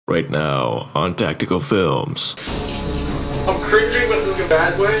Right now on Tactical Films. I'm cringing, but in a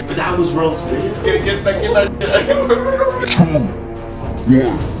bad way. But that was world's biggest. Get that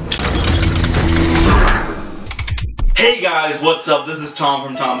Hey guys, what's up? This is Tom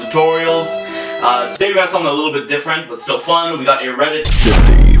from Tom Tutorials. Today we got something a little bit different, but still fun. We got a Reddit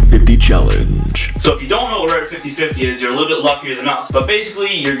 50-50 challenge. So if you don't know what Reddit 50-50 is, you're a little bit luckier than us. But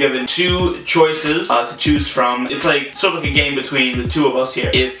basically, you're given two choices to choose from. It's like sort of like a game between the two of us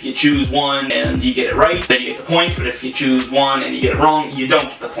here. If you choose one and you get it right, then you get the point. But if you choose one and you get it wrong, you don't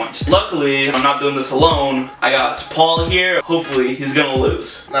get the point. Luckily, I'm not doing this alone. I got Paul here. Hopefully, he's gonna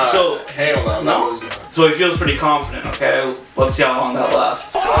lose. Nah, so hell no. No? So he feels pretty confident, okay? Let's see how long that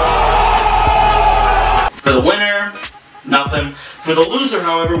lasts. For the winner, nothing. For the loser,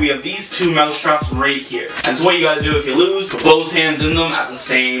 however, we have these two mouse traps right here. And so what you gotta do if you lose, put both hands in them at the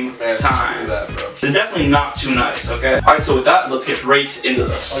same time. That, bro. They're definitely not too nice, okay? Alright, so with that, let's get right into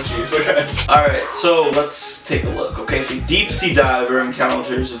this. Oh jeez, okay. Alright, so let's take a look, okay? So deep sea diver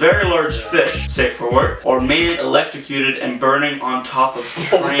encounters very large fish, safe for work, or man electrocuted and burning on top of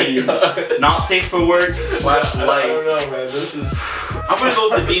train. Not safe for work, / life. I don't know, man. This is... I'm gonna go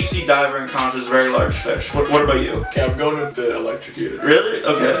with the deep sea diver encounters very large fish. What about you? Okay, I'm going with the electrocuted. Really?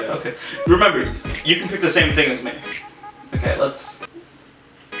 Okay, Yeah. okay. Remember, you can pick the same thing as me. Okay, let's...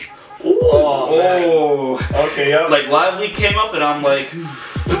 Ooh, Oh, okay, yeah. Like, Lively came up and I'm like...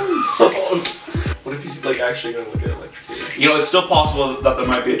 What if he's like actually gonna get electrocuted? You know, it's still possible that there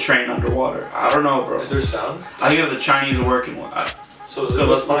might be a train underwater. I don't know, bro. Is there sound? I think the Chinese are working with that. So Let's go,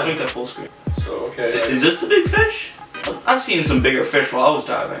 let's make that full screen. So, okay. Is this the big fish? I've seen some bigger fish while I was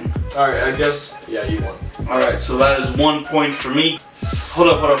diving. Alright, I guess, yeah, you won. Alright, so that is 1 point for me. Hold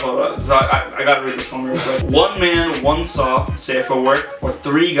up. I gotta read this one real quick. 1 man, 1 saw, safe for work, or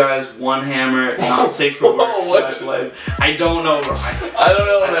 3 guys, 1 hammer, not safe for work, / life. I don't know, bro. I don't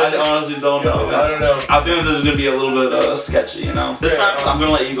know, man. I honestly don't know, man. I don't know. I think this is gonna be a little bit sketchy, you know? This time, I'm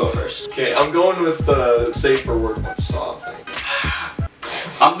gonna let you go first. Okay, I'm going with the safe for work saw thing.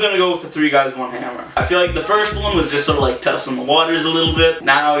 I'm gonna go with the 3 guys, 1 hammer. I feel like the first one was just sort of like testing the waters a little bit.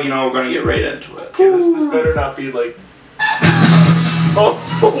 Now, you know, we're gonna get right into it. Okay, this better not be like... Oh,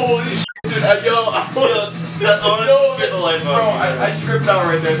 holy shit, dude, That's honestly scared the life out bro, of me. I tripped out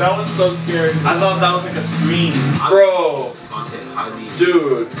right there. That was so scary. I thought that was like a scream. Bro,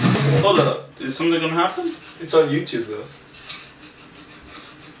 dude. Hold up. Is something gonna happen? It's on YouTube, though.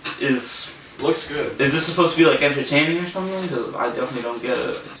 Looks good. Is this supposed to be like entertaining or something? Because I definitely don't get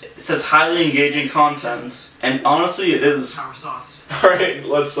it. It says highly engaging content, and honestly, it is. Alright,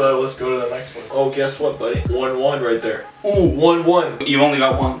 let's go to the next one. Oh, guess what, buddy? 1-1 right there. Ooh, 1-1. You only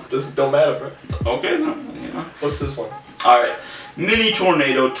got 1. This don't matter, bro. Okay, then. You know. What's this one? All right. Mini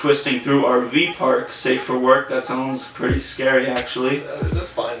tornado twisting through RV park, safe for work. That sounds pretty scary, actually. That's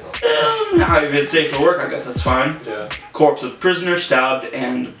fine, though. If it's safe for work, I guess that's fine. Yeah. Corpse of prisoner stabbed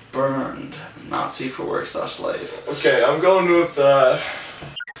and burned. Not safe for work / life. Okay, I'm going with,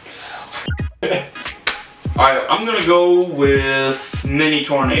 Alright, I'm gonna go with mini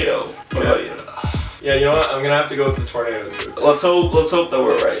tornado. What about you? Yeah, you know what? I'm gonna have to go with the tornado, too. Let's hope that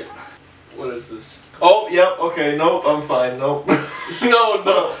we're right. What is this? Oh, yep, okay, nope, I'm fine, nope. no.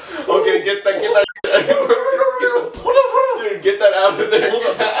 Okay, get that. Dude, get that out of there.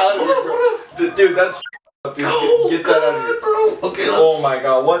 Get that out of here, bro. Dude, that's up, dude. Get that out of here. Bro. Okay, let's... Oh my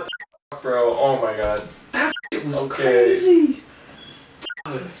god, what the bro? Oh my god. It was Okay. crazy.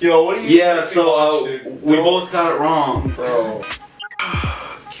 Yo, what do you Yeah, so we both got it wrong. Bro.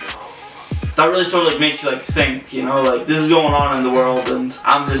 That really sort of like makes you like think, you know, like this is going on in the world and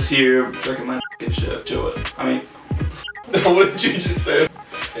I'm just here drinking my shit to it. I mean, What did you just say?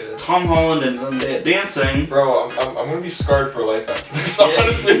 Tom Holland and Zendaya dancing. Bro, I'm gonna be scarred for life after this, Yeah.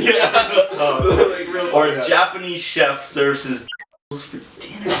 honestly. Yeah, that's hard. Like, real Or talk, yeah. Japanese chef serves his for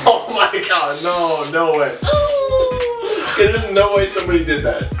dinner. Oh my god, no way. Okay, there's no way somebody did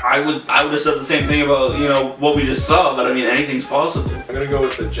that. I would have said the same thing about, you know, what we just saw, but I mean anything's possible. I'm gonna go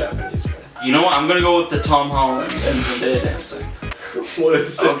with the Japanese man. You know what? I'm gonna go with the Tom Holland and Zendaya dancing. What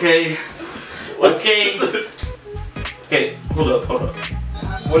is it? Okay. Okay. Okay, hold up.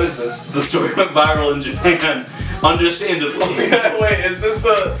 What is this? The story went viral in Japan, understandably. Wait, is this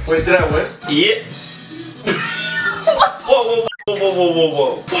the... Wait, did I win? Yeah.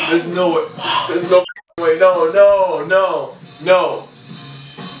 Whoa. There's no way. There's no way. No.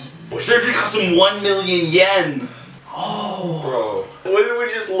 Surgery cost him 1 million yen. Oh. Bro. What did we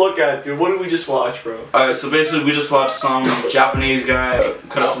just look at, dude? What did we just watch, bro? Alright, so basically we just watched some Japanese guy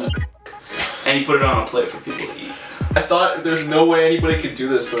cut up his and he put it on a plate for people to eat. I thought there's no way anybody could do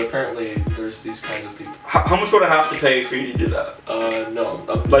this, but apparently there's honors these kinds of people. How much would I have to pay for you to do that? No.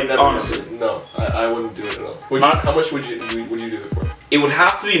 Like, honestly. No, I wouldn't do it at all. How much would you do it for? It would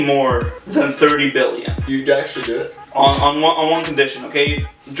have to be more than 30 billion. You'd actually do it? On one condition, okay?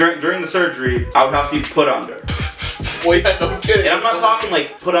 During the surgery, I would have to be put under. Well, yeah, no kidding. And I'm not talking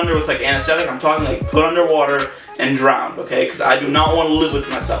like put under with like anesthetic, I'm talking like put underwater and drowned, okay? Because I do not want to live with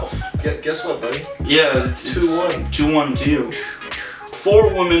myself. Guess what, buddy? Yeah, it's 2-1. 2-1 to you.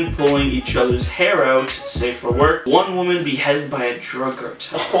 4 women pulling each other's hair out, safe for work. 1 woman beheaded by a drug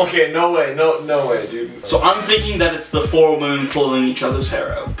cartel. Okay, no way, no way, dude. So I'm thinking that it's the 4 women pulling each other's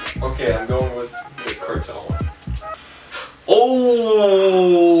hair out. Okay, I'm going with the cartel one.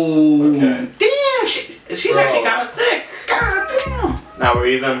 Oh! Okay. Damn, she's actually kind of thick. God damn. Now we're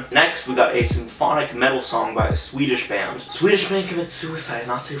even. Next, we got a symphonic metal song by a Swedish band. Swedish man commits suicide,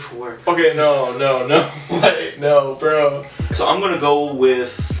 not safe for work. Okay, no, wait, no, bro. So I'm gonna go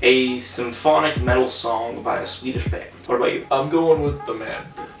with a symphonic metal song by a Swedish band. What about you? I'm going with the man.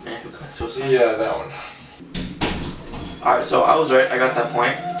 Man who commits suicide? Yeah, that one. Alright, so I was right, I got that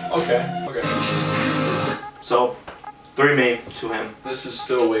point. Okay. So, 3 me, 2 him. This is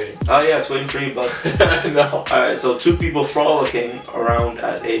still waiting. Oh yeah, it's waiting for you, bud. No. Alright, so 2 people frolicking around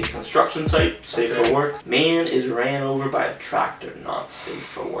at a construction site, safe for work. Man is ran over by a tractor, not safe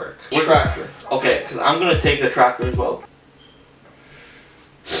for work. Tractor. Okay, because I'm going to take the tractor as well.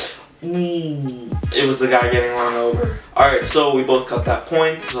 Ooh, it was the guy getting run over. Alright, so we both got that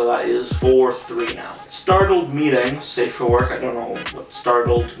point, so that is 4-3 now. Startled meeting, safe for work, I don't know what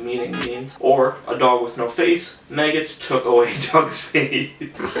startled meeting means. Or, a dog with no face, maggots took away dog's face.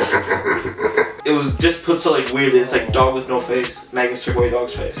 It was just put so like weirdly, it's like dog with no face, maggots took away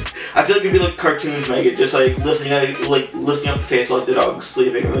dog's face. I feel like it'd be like cartoons maggot, just like lifting up the face while like the dog's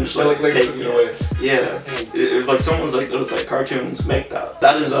sleeping and then just like taking it away. Yeah, if like someone's like, it was like cartoons make that.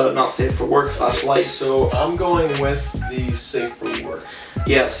 That is not safe for work / life. So I'm going with the safe for work.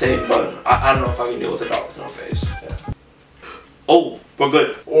 Yeah, same, but I don't know if I can deal with a dog with no face. Yeah. Oh, we're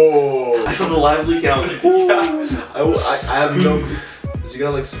good. Oh. I saw the live leak and I was like, ooh. Yeah, I have no clue. Is he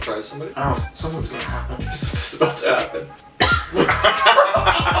gonna like surprise somebody? I don't know, something's gonna happen. Something's about to happen.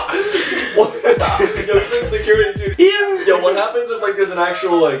 What? Yo, this is security, dude. Yeah. Yo, what happens if like there's an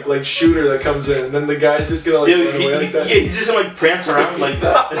actual like shooter that comes in and then the guy's just gonna like run away like that? Yeah, he's just gonna like prance around like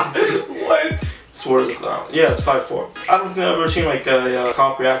that. What? Swear to the clown. Yeah, it's 5-4. I don't think I've ever seen like a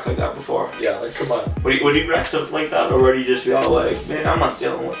cop react like that before. Yeah, like come on. Would you react to like that, or would you just be all like, man, I'm not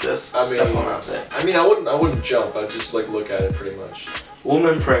dealing with this? Step on that thing. I mean, I wouldn't jump. I'd just like look at it pretty much.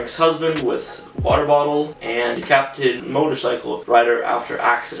 Woman pranks husband with water bottle and decapitated motorcycle rider after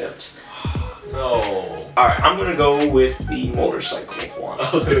accident. No. Alright, I'm gonna go with the motorcycle one. I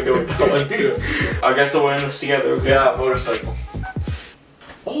was gonna go with that one too. I guess we're in this together, okay? Yeah, motorcycle.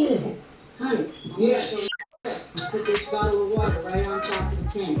 Oh! Honey, yes. Put this bottle of water right on top of the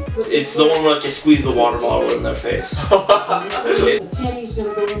tin. It's the one where like you squeeze the water bottle in their face. The penny's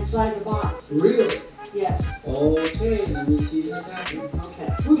gonna go inside the bottle. Really? Yes. Okay, let me see that happen.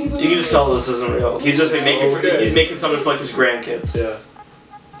 Okay. You can just tell this isn't real. He's just like he's making something for like his grandkids. Yeah.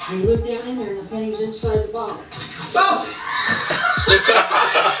 I look down in there and the penny's inside the bottle. Stop!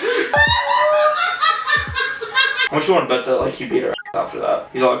 How much you want to bet that like he beat her after that?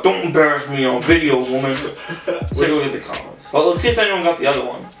 He's like, don't embarrass me on video, woman. So go get the comments. Well, let's see if anyone got the other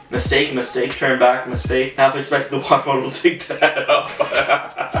one. Mistake, turn back, mistake. Half expected the water bottle to take that up.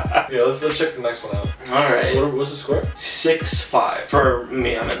 Yeah, let's check the next one out. Alright. So what's the score? 6-5. For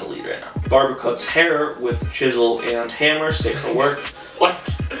me, I'm in the lead right now. Barber cuts hair with chisel and hammer, safe for work.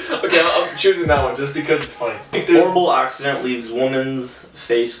 What? Okay, I'm choosing that one just because it's funny. Horrible accident leaves woman's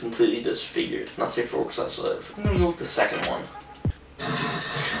face completely disfigured. Not safe for work / life. I'm gonna go with the second one.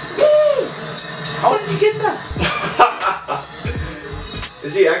 How did you get that?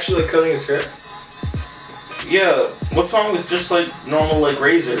 Is he actually like, cutting his hair? Yeah, what's wrong with just like normal like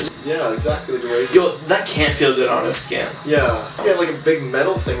razors? Yeah, exactly like a razor. Yo, that can't feel good on his skin. Yeah. You had like a big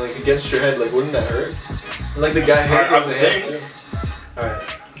metal thing like against your head, like wouldn't that hurt? And, like the guy hit you with the hand too. Alright.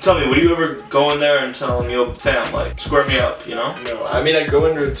 Tell me, would you ever go in there and tell him, yo, fam, like, square me up, you know? No, I mean, I go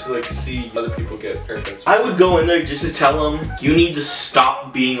in there to, like, see other people get haircuts. I would go in there just to tell him, you need to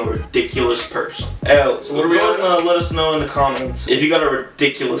stop being a ridiculous person. Hey, so what are we going to let us know in the comments if you got a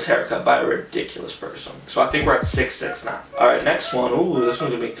ridiculous haircut by a ridiculous person. So I think we're at 6-6 now. Alright, next one. Ooh, this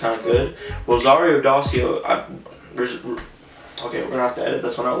one's going to be kind of good. Rosario Dawson. Okay, we're going to have to edit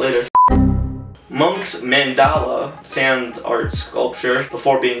this one out later. Monk's mandala sand art sculpture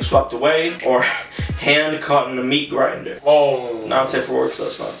before being swept away, or hand caught in a meat grinder. Oh. Not safe for work, so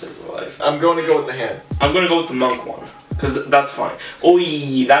it's not safe for life. I'm going to go with the hand. I'm going to go with the monk one, Because that's funny.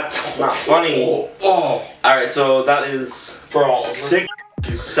 Oi, that's not funny. Oh. Alright, so that is Bro. 6,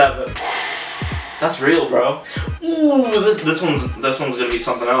 7. That's real, bro. Ooh, this one's gonna be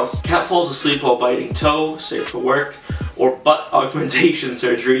something else. Cat falls asleep while biting toe, safe for work. Or butt augmentation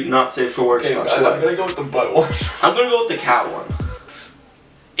surgery, not safe for work. Okay, I'm gonna go with the butt one. I'm gonna go with the cat one.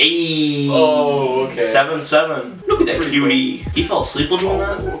 Ayy. Oh, okay. 7-7. Look at that cutie. He fell asleep while doing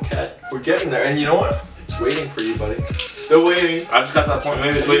that? Okay. We're getting there, and you know what? It's waiting for you, buddy. Still waiting. I just got that point.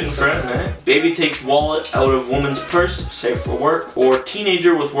 Maybe it's waiting for him, man. Baby takes wallet out of woman's purse, safe for work. Or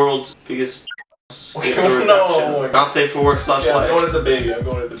teenager with world's biggest. No. Not safe for work / life. I'm going with the baby. I'm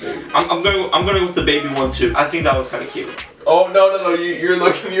going with the baby. I'm going with the baby one too. I think that was kind of cute. Oh no! You're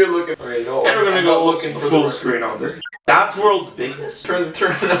looking. Okay, no. And we're gonna go looking for full the screen on there. That's world's biggest. Turn it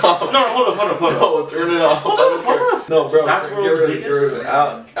off. No, hold up. No, turn it off. Hold up. No, bro. That's get world's rid of it, biggest? get rid of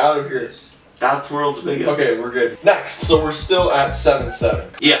it. Out of here. That's world's biggest. Okay, we're good. Next, so we're still at 7-7.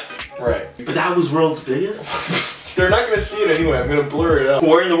 Yeah. Right. But that was world's biggest? They're not gonna see it anyway. I'm gonna blur it out.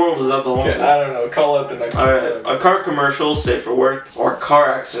 Where in the world is that the Okay, one? I don't know. Call out the next one. Alright, a car commercial, safe for work, or a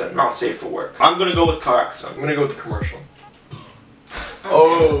car accident, not safe for work. I'm gonna go with car accident. I'm gonna go with the commercial.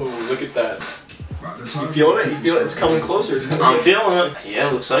 Oh, look at that. You feeling it? You feel it? It's coming closer. It's coming I'm closer. feeling it. Yeah,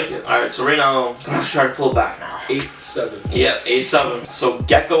 looks like it. Alright, so right now, I'm gonna have to try to pull it back now. 8-7. Yeah, 8-7. So,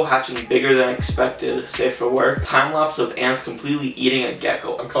 gecko hatching bigger than expected, safe for work. Time lapse of ants completely eating a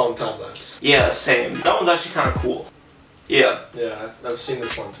gecko. I'm calling time lapse. Yeah, same. That one's actually kind of cool. Yeah. Yeah, I've seen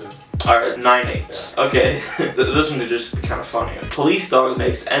this one too. Alright, 9-8. Yeah. Okay, this one could just be kind of funny. Police dog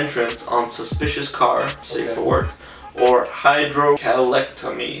makes entrance on suspicious car, safe Okay. for work. Or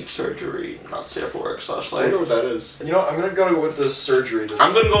hydrocalectomy surgery, not safe for work / I life. wonder what that is. You know, I'm gonna go with the surgery.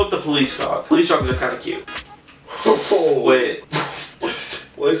 I'm gonna go with the police dog. Police dogs are kind of cute. Oh, Wait,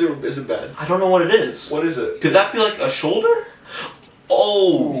 what is it? Is it bad? I don't know what it is. What is it? Could that be like a shoulder?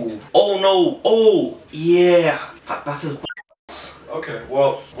 Oh, Ooh. oh no, oh, yeah. That's his Okay,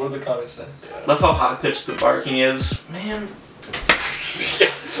 well, what do the comments say? Love how high pitched the barking is. Man,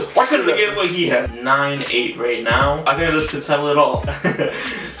 why couldn't I get what he had? 9-8 right now. I think this could settle it all.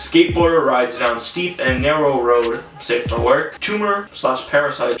 Skateboarder rides down steep and narrow road, safe for work. Tumor /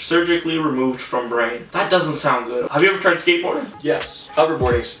 parasite surgically removed from brain. That doesn't sound good. Have you ever tried skateboarding? Yes.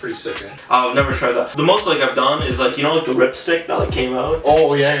 Hoverboarding's pretty sick, man. I've never tried that. The most like I've done is like, you know, like the ripstick that like came out?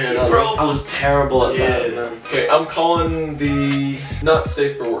 Oh, yeah. Bro, I was terrible at that, Yeah. man. Okay, I'm calling the not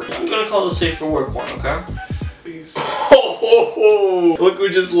safe for work. I'm gonna call the safe for work one, okay? Please. Oh, look who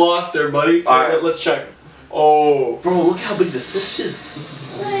just lost there, buddy. All right. Let's check. Oh. Bro, look how big the cyst is.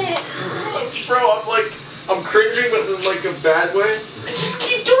 Bro, I'm cringing, but in like a bad way. Just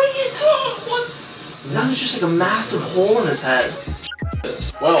keep doing it. What? Now there's just like a massive hole in his head.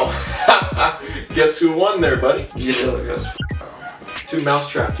 Well, guess who won there, buddy? Yeah, I guess. 2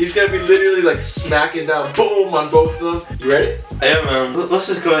 mousetraps. He's gonna be literally like smacking down, boom, on both of them. You ready? Yeah, man. Let's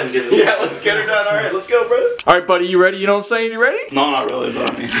just go ahead and get it. Yeah, let's get her done. All right, let's go, brother. All right, buddy, you ready? You know what I'm saying? You ready? No, not really,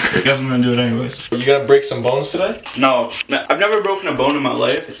 but I mean, I guess I'm gonna do it anyways. You gonna break some bones today? No, I've never broken a bone in my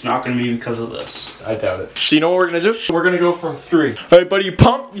life. It's not gonna be because of this. I doubt it. So you know what we're gonna do? We're gonna go from 3. All right, buddy, you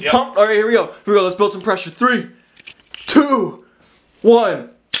pumped? You Yep. pumped? All right, here we go. Let's build some pressure. 3, 2, 1.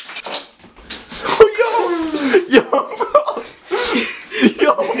 Oh, yo, bro.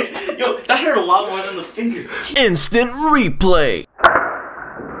 Yo, that hurt a lot more than the finger. Instant replay.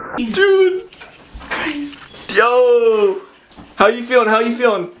 Dude. Yo. How you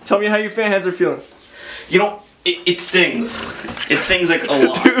feeling? Tell me how your fan hands are feeling. You know, it stings. It stings like a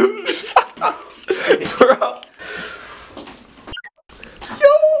lot. Dude. Bro.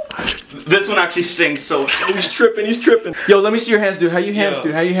 This one actually stings so bad. He's tripping. Yo, let me see your hands, dude. How you hands, Yo.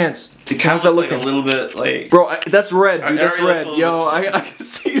 dude? How you hands? How's that like looking? a little bit like... Bro, that's red, dude. It That's already looks red. a Yo, little bit I can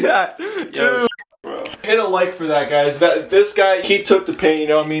see that. Dude. Yo, bro. Hit a like for that, guys. This guy, he took the pain, you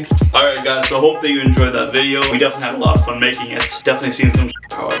know what I mean? Alright guys, so hope that you enjoyed that video. We definitely had a lot of fun making it. Definitely seen some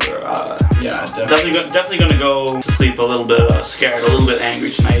however. Yeah, Definitely gonna go to sleep a little bit scared, a little bit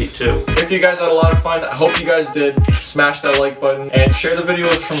angry tonight too. If you guys had a lot of fun, I hope you guys did. Smash that like button and share the video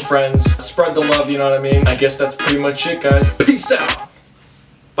with some friends. Spread the love, you know what I mean? I guess that's pretty much it, guys. Peace out.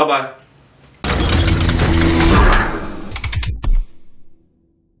 Bye-bye.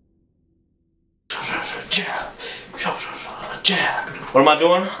 What am I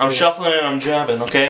doing? I'm shuffling and I'm jabbing, okay?